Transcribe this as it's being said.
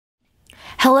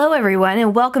Hello everyone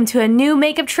and welcome to a new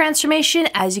makeup transformation,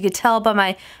 as you could tell by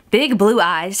my big blue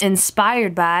eyes,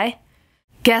 inspired by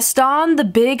Gaston, the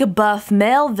big buff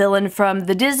male villain from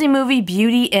the Disney movie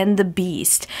Beauty and the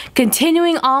Beast.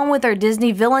 Continuing on with our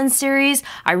Disney villain series,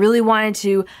 I really wanted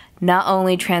to not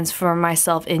only transform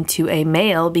myself into a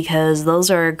male, because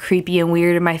those are creepy and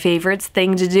weird and my favorite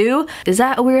thing to do. Is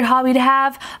that a weird hobby to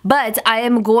have? But I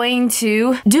am going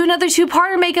to do another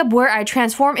two-parter makeup where I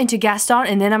transform into Gaston,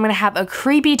 and then I'm gonna have a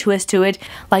creepy twist to it.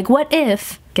 Like, what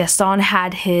if Gaston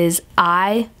had his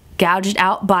eye gouged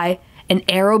out by an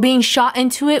arrow being shot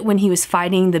into it when he was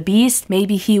fighting the Beast?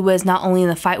 Maybe he was not only in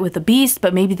the fight with the Beast,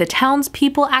 but maybe the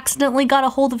townspeople accidentally got a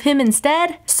hold of him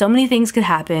instead. So many things could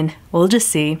happen. We'll just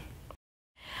see.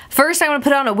 First, I'm going to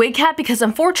put on a wig cap because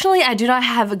unfortunately I do not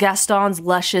have Gaston's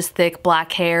luscious thick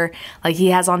black hair like he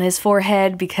has on his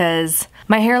forehead, because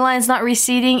my hairline is not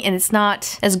receding and it's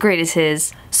not as great as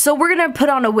his. So we're going to put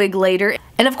on a wig later.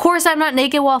 And of course, I'm not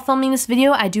naked while filming this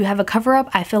video. I do have a cover up.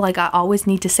 I feel like I always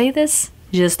need to say this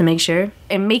just to make sure.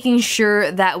 And making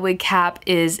sure that wig cap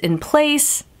is in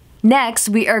place. Next,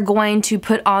 we are going to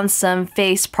put on some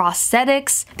face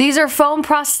prosthetics. These are foam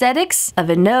prosthetics of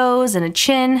a nose and a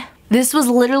chin. This was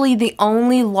literally the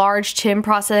only large chin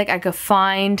prosthetic I could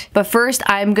find. But first,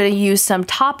 I'm going to use some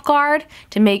Top Guard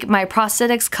to make my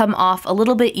prosthetics come off a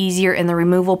little bit easier in the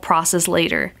removal process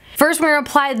later. First, we're going to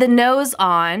apply the nose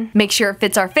on, make sure it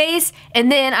fits our face,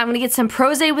 and then I'm going to get some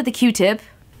prosaide with a Q-tip.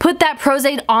 Put that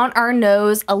prosaide on our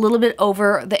nose a little bit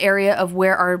over the area of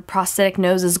where our prosthetic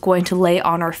nose is going to lay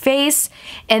on our face,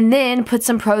 and then put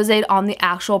some prosaide on the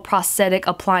actual prosthetic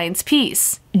appliance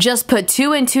piece. Just put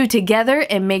 2 and 2 together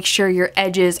and make sure your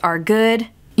edges are good.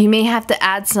 You may have to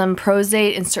add some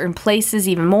prosaide in certain places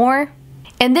even more.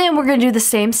 And then we're going to do the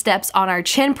same steps on our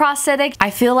chin prosthetic. I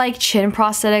feel like chin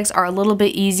prosthetics are a little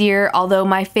bit easier, although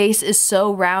my face is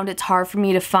so round it's hard for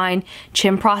me to find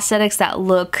chin prosthetics that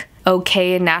look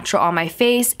okay and natural on my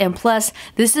face. And plus,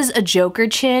 this is a Joker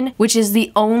chin, which is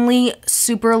the only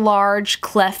super large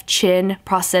cleft chin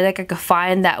prosthetic I could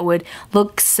find that would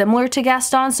look similar to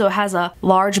Gaston, so it has a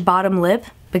large bottom lip.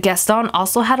 But Gaston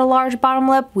also had a large bottom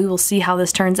lip. We will see how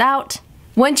this turns out.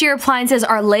 Once your appliances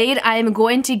are laid, I am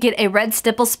going to get a red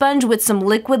stipple sponge with some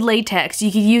liquid latex. You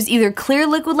could use either clear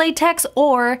liquid latex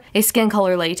or a skin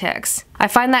color latex. I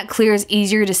find that clear is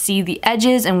easier to see the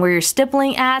edges and where you're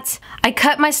stippling at. I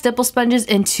cut my stipple sponges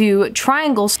into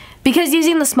triangles because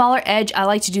using the smaller edge, I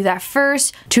like to do that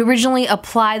first to originally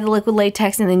apply the liquid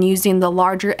latex, and then using the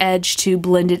larger edge to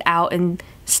blend it out and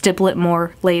stipple it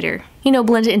more later. You know,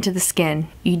 blend it into the skin.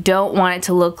 You don't want it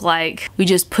to look like we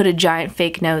just put a giant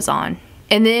fake nose on.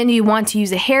 And then you want to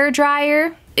use a hair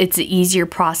dryer. It's an easier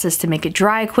process to make it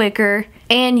dry quicker.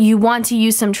 And you want to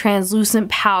use some translucent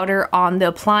powder on the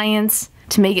appliance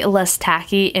to make it less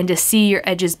tacky and to see your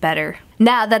edges better.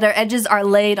 Now that our edges are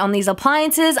laid on these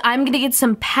appliances, I'm gonna get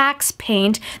some PAX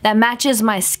paint that matches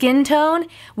my skin tone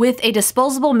with a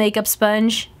disposable makeup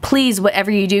sponge. Please,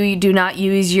 whatever you do not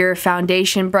use your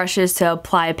foundation brushes to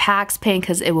apply PAX paint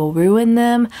because it will ruin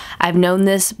them. I've known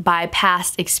this by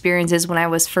past experiences when I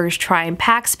was first trying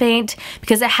PAX paint,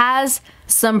 because it has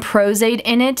some prosaide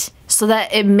in it so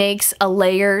that it makes a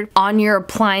layer on your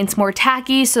appliance more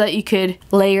tacky so that you could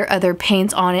layer other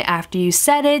paints on it after you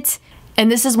set it. And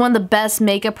this is one of the best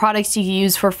makeup products you can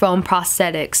use for foam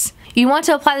prosthetics. You want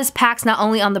to apply this PAX not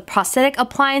only on the prosthetic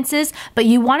appliances, but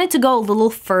you want it to go a little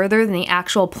further than the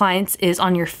actual appliance is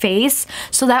on your face,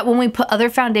 so that when we put other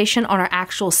foundation on our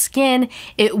actual skin,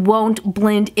 it won't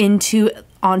blend into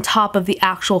on top of the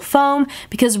actual foam,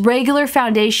 because regular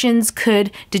foundations could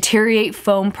deteriorate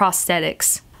foam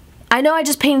prosthetics. I know I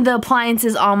just painted the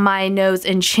appliances on my nose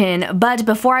and chin, but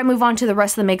before I move on to the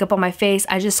rest of the makeup on my face,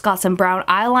 I just got some brown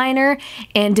eyeliner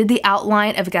and did the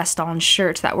outline of Gaston's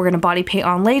shirt that we're going to body paint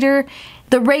on later.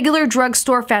 The regular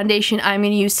drugstore foundation I'm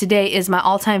going to use today is my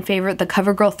all-time favorite, the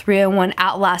CoverGirl 3-in-1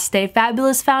 Outlast Stay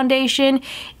Fabulous foundation.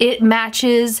 It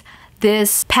matches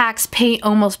this PAX paint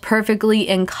almost perfectly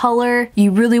in color. You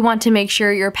really want to make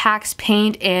sure your PAX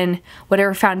paint and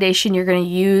whatever foundation you're going to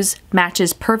use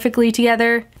matches perfectly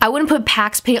together. I wouldn't put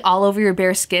PAX paint all over your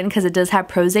bare skin because it does have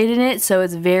prosaide in it, so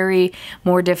it's very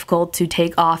more difficult to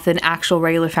take off than actual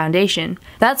regular foundation.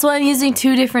 That's why I'm using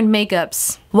 2 different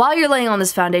makeups. While you're laying on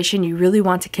this foundation, you really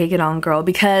want to cake it on, girl,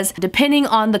 because depending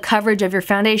on the coverage of your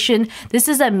foundation, this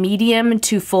is a medium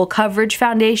to full coverage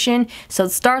foundation. So it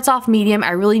starts off medium.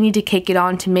 I really need to cake it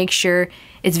on to make sure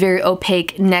it's very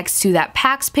opaque next to that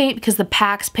PAX paint, because the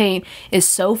PAX paint is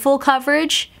so full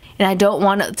coverage and I don't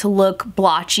want it to look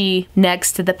blotchy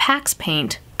next to the PAX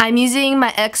paint. I'm using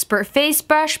my Expert Face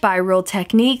Brush by Real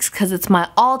Techniques because it's my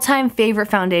all-time favorite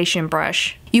foundation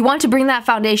brush. You want to bring that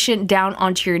foundation down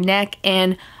onto your neck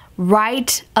and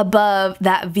right above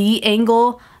that V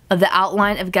angle of the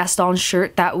outline of Gaston's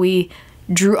shirt that we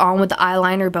drew on with the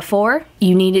eyeliner before.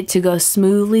 You need it to go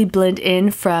smoothly blend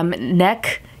in from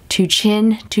neck to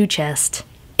chin to chest.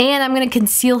 And I'm going to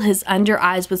conceal his under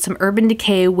eyes with some Urban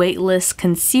Decay Weightless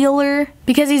Concealer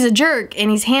because he's a jerk and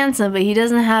he's handsome, but he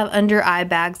doesn't have under eye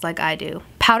bags like I do.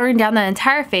 Powdering down that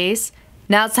entire face.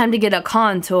 Now it's time to get a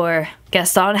contour.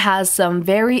 Gaston has some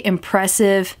very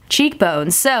impressive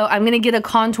cheekbones, so I'm going to get a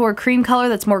contour cream color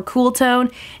that's more cool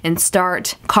tone and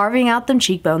start carving out them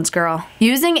cheekbones, girl.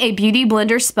 Using a Beauty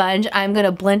Blender sponge, I'm going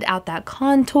to blend out that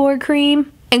contour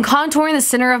cream. And contouring the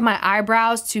center of my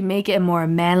eyebrows to make it more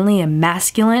manly and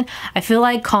masculine. I feel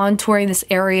like contouring this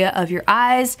area of your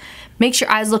eyes makes your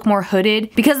eyes look more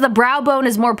hooded because the brow bone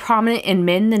is more prominent in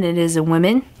men than it is in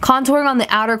women. Contouring on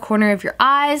the outer corner of your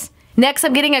eyes. Next,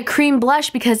 I'm getting a cream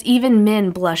blush because even men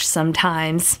blush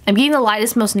sometimes. I'm getting the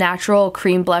lightest, most natural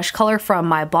cream blush color from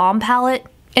my Balm palette.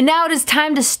 And now it is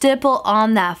time to stipple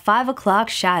on that 5 o'clock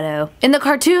shadow. In the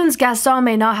cartoons, Gaston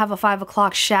may not have a 5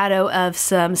 o'clock shadow of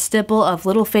some stipple of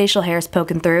little facial hairs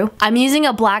poking through. I'm using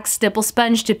a black stipple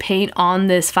sponge to paint on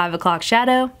this 5 o'clock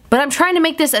shadow. But I'm trying to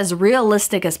make this as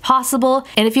realistic as possible.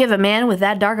 And if you have a man with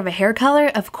that dark of a hair color,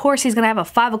 of course he's gonna have a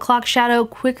 5 o'clock shadow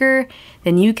quicker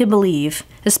than you can believe.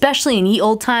 Especially in ye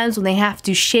old times when they have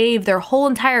to shave their whole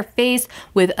entire face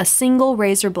with a single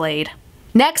razor blade.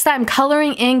 Next, I'm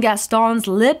coloring in Gaston's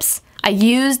lips. I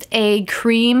used a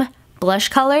cream blush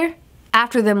color.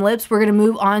 After them lips, we're gonna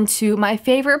move on to my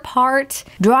favorite part,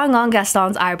 drawing on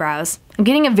Gaston's eyebrows. I'm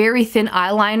getting a very thin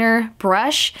eyeliner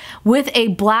brush with a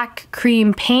black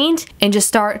cream paint and just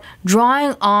start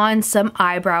drawing on some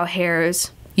eyebrow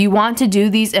hairs. You want to do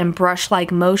these in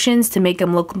brush-like motions to make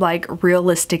them look like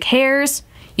realistic hairs.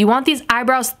 You want these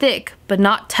eyebrows thick, but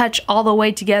not touch all the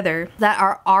way together, that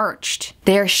are arched.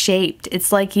 They're shaped.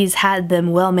 It's like he's had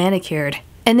them well manicured.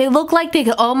 And they look like they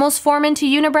could almost form into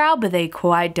unibrow, but they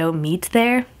quite don't meet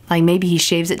there. Like maybe he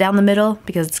shaves it down the middle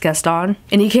because it's Gaston.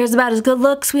 And he cares about his good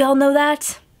looks, we all know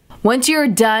that. Once you're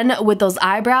done with those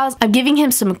eyebrows, I'm giving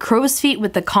him some crow's feet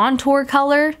with the contour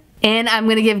color. And I'm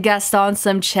gonna give Gaston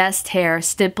some chest hair,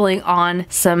 stippling on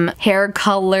some hair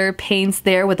color paints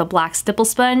there with a black stipple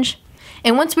sponge.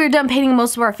 And once we're done painting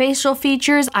most of our facial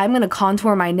features, I'm gonna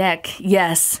contour my neck.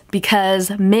 Yes,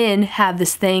 because men have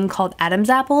this thing called Adam's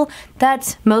apple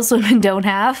that most women don't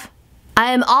have.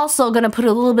 I am also gonna put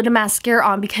a little bit of mascara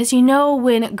on because you know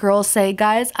when girls say,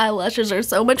 guys, eyelashes are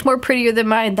so much more prettier than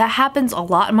mine. That happens a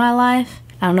lot in my life.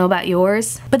 I don't know about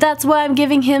yours, but that's why I'm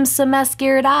giving him some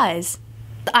mascaraed eyes.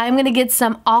 I'm gonna get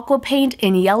some aqua paint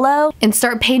in yellow and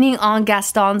start painting on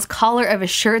Gaston's collar of a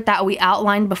shirt that we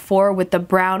outlined before with the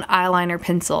brown eyeliner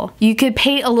pencil. You could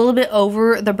paint a little bit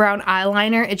over the brown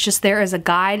eyeliner, it's just there as a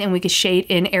guide and we could shade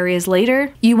in areas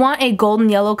later. You want a golden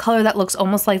yellow color that looks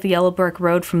almost like the yellow brick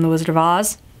road from The Wizard of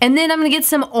Oz. And then I'm gonna get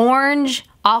some orange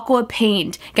aqua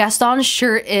paint. Gaston's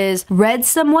shirt is red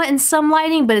somewhat in some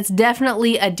lighting, but it's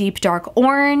definitely a deep dark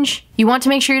orange. You want to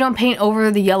make sure you don't paint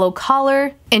over the yellow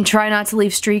collar and try not to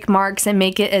leave streak marks and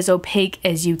make it as opaque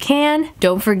as you can.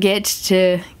 Don't forget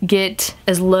to get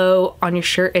as low on your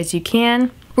shirt as you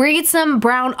can. We're gonna get some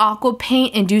brown aqua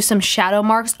paint and do some shadow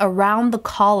marks around the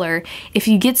collar. If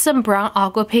you get some brown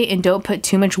aqua paint and don't put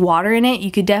too much water in it, you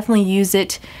could definitely use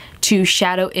it to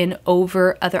shadow in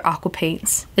over other aqua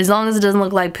paints. As long as it doesn't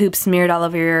look like poop smeared all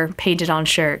over your painted on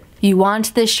shirt. You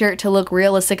want this shirt to look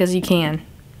realistic as you can.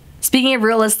 Speaking of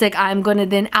realistic, I'm going to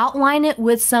then outline it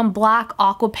with some black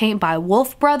aqua paint by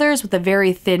Wolf Brothers with a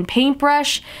very thin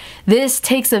paintbrush. This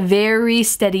takes a very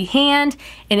steady hand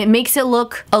and it makes it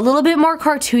look a little bit more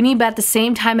cartoony, but at the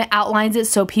same time it outlines it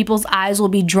so people's eyes will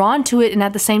be drawn to it, and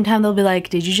at the same time they'll be like,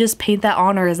 did you just paint that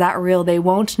on or is that real? They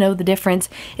won't know the difference.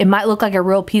 It might look like a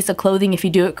real piece of clothing if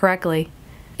you do it correctly.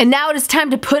 And now it is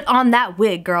time to put on that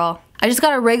wig, girl. I just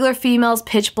got a regular female's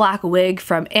pitch black wig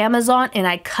from Amazon and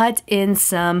I cut in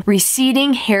some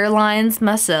receding hairlines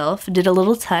myself, did a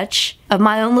little touch of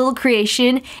my own little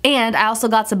creation, and I also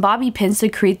got some bobby pins to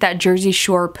create that Jersey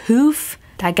Shore poof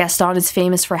that Gaston is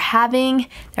famous for having.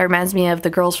 That reminds me of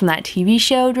the girls from that TV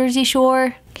show, Jersey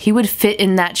Shore. He would fit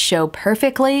in that show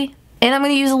perfectly. And I'm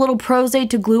going to use a little prosaide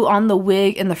to glue on the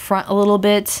wig in the front a little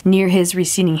bit near his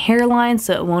receding hairline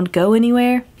so it won't go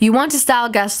anywhere. You want to style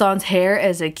Gaston's hair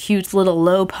as a cute little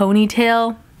low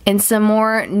ponytail. And some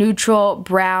more neutral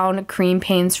brown cream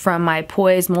paints from my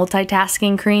Poise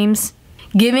multitasking creams.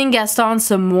 Giving Gaston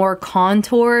some more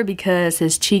contour because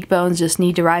his cheekbones just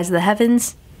need to rise to the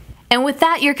heavens. And with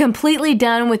that, you're completely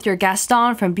done with your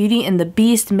Gaston from Beauty and the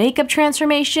Beast makeup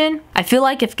transformation. I feel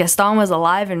like if Gaston was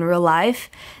alive in real life,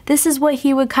 this is what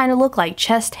he would kind of look like.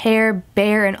 Chest hair,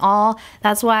 bare and all.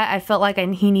 That's why I felt like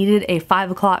he needed a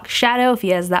 5 o'clock shadow if he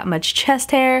has that much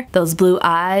chest hair. Those blue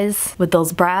eyes with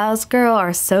those brows, girl,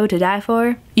 are so to die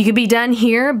for. You could be done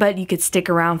here, but you could stick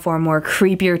around for a more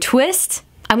creepier twist.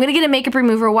 I'm gonna get a makeup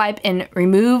remover wipe and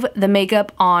remove the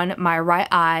makeup on my right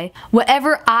eye.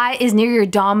 Whatever eye is near your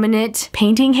dominant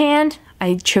painting hand,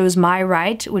 I chose my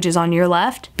right, which is on your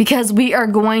left, because we are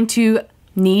going to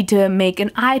need to make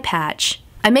an eye patch.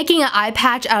 I'm making an eye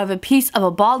patch out of a piece of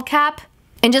a bald cap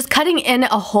and just cutting in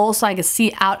a hole so I can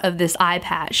see out of this eye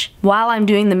patch while I'm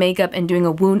doing the makeup and doing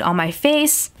a wound on my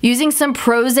face, using some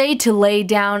prosaide to lay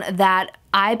down that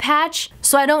eye patch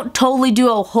so I don't totally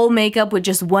do a whole makeup with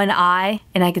just one eye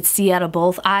and I could see out of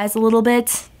both eyes a little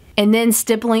bit. And then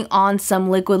stippling on some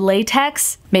liquid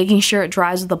latex, making sure it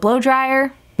dries with a blow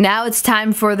dryer. Now it's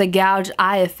time for the gouged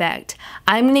eye effect.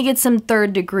 I'm gonna get some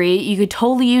 3rd degree. You could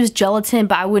totally use gelatin,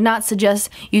 but I would not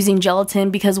suggest using gelatin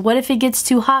because what if it gets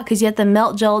too hot because you have to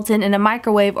melt gelatin in a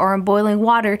microwave or in boiling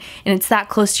water and it's that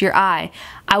close to your eye.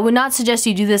 I would not suggest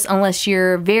you do this unless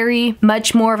you're very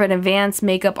much more of an advanced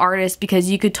makeup artist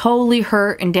because you could totally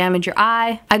hurt and damage your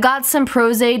eye. I got some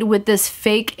prosaide with this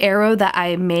fake arrow that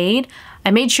I made.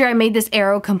 I made sure I made this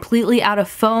arrow completely out of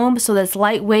foam so that's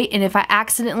lightweight, and if I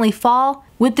accidentally fall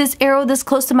with this arrow this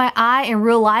close to my eye in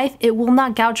real life, it will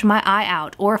not gouge my eye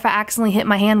out, or if I accidentally hit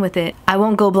my hand with it, I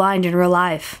won't go blind in real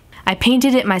life. I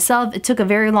painted it myself. It took a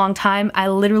very long time. I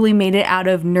literally made it out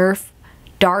of nerf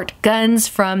dart guns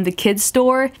from the kids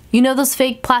store. You know those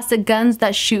fake plastic guns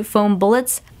that shoot foam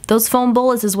bullets? Those foam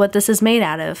bullets is what this is made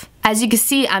out of. As you can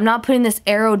see, I'm not putting this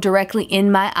arrow directly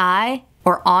in my eye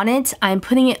or on it. I'm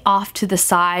putting it off to the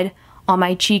side on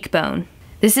my cheekbone.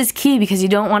 This is key because you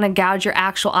don't want to gouge your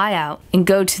actual eye out and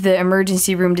go to the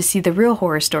emergency room to see the real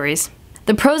horror stories.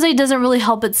 The prosaide doesn't really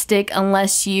help it stick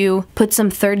unless you put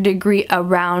some 3rd degree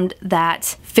around that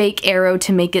fake arrow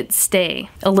to make it stay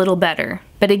a little better.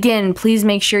 But again, please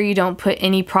make sure you don't put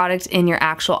any product in your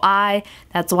actual eye.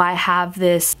 That's why I have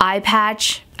this eye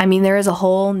patch. I mean, there is a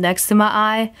hole next to my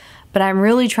eye, but I'm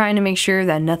really trying to make sure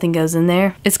that nothing goes in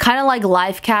there. It's kind of like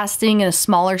life casting in a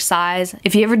smaller size.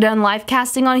 If you ever done life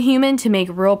casting on a human to make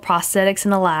real prosthetics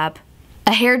in a lab.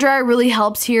 A hairdryer really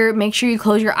helps here. Make sure you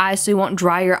close your eyes so you won't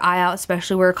dry your eye out,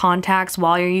 especially wear contacts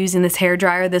while you're using this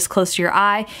hairdryer this close to your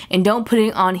eye. And don't put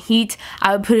it on heat,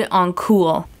 I would put it on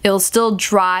cool. It'll still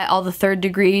dry all the 3rd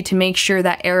degree to make sure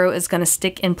that arrow is gonna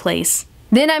stick in place.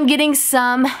 Then I'm getting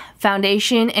some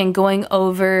foundation and going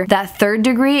over that 3rd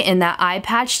degree in that eye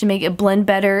patch to make it blend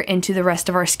better into the rest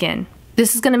of our skin.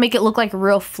 This is gonna make it look like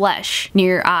real flesh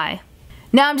near your eye.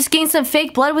 Now I'm just getting some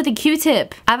fake blood with a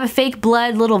Q-tip. I have a fake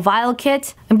blood little vial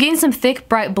kit. I'm getting some thick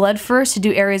bright blood first to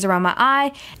do areas around my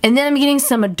eye, and then I'm getting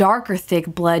some darker thick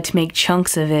blood to make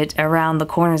chunks of it around the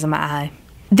corners of my eye.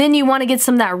 Then you want to get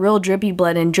some of that real drippy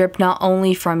blood and drip not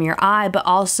only from your eye but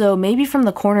also maybe from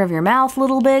the corner of your mouth a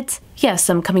little bit. You have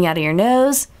some coming out of your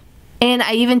nose. And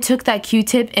I even took that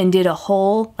Q-tip and did a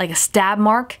hole, like a stab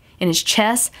mark in his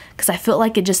chest because I felt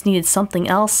like it just needed something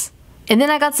else. And then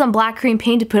I got some black cream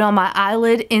paint to put on my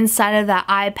eyelid inside of that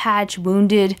eye patch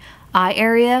wounded eye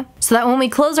area so that when we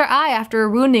close our eye after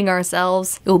wounding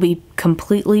ourselves, it will be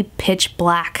completely pitch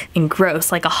black and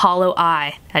gross like a hollow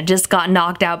eye that just got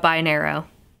knocked out by an arrow.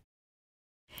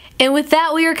 And with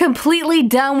that, we are completely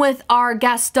done with our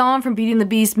Gaston from Beauty and the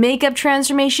Beast makeup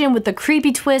transformation with the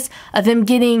creepy twist of him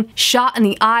getting shot in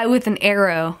the eye with an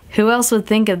arrow. Who else would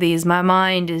think of these? My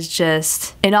mind is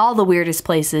just in all the weirdest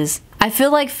places. I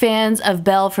feel like fans of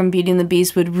Belle from Beauty and the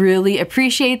Beast would really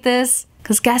appreciate this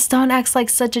because Gaston acts like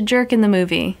such a jerk in the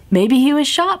movie. Maybe he was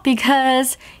shot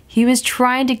because he was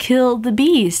trying to kill the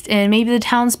Beast and maybe the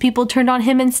townspeople turned on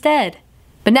him instead.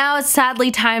 But now it's sadly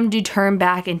time to turn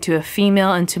back into a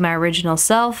female, into my original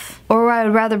self. Or I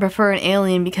would rather prefer an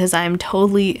alien because I'm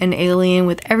totally an alien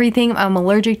with everything I'm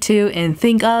allergic to and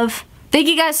think of. Thank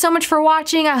you guys so much for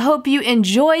watching. I hope you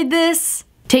enjoyed this.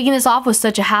 Taking this off was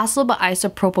such a hassle, but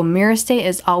isopropyl myristate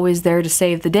is always there to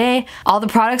save the day. All the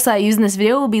products that I use in this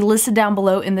video will be listed down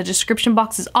below in the description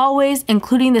box as always,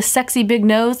 including the sexy big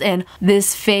nose and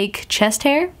this fake chest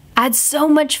hair. I had so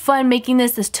much fun making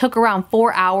this. This took around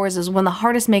 4 hours. It was one of the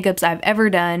hardest makeups I've ever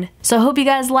done. So I hope you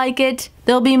guys like it.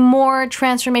 There'll be more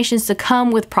transformations to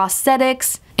come with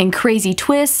prosthetics and crazy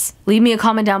twists. Leave me a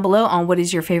comment down below on what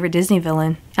is your favorite Disney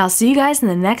villain. I'll see you guys in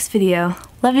the next video.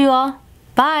 Love you all.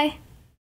 Bye.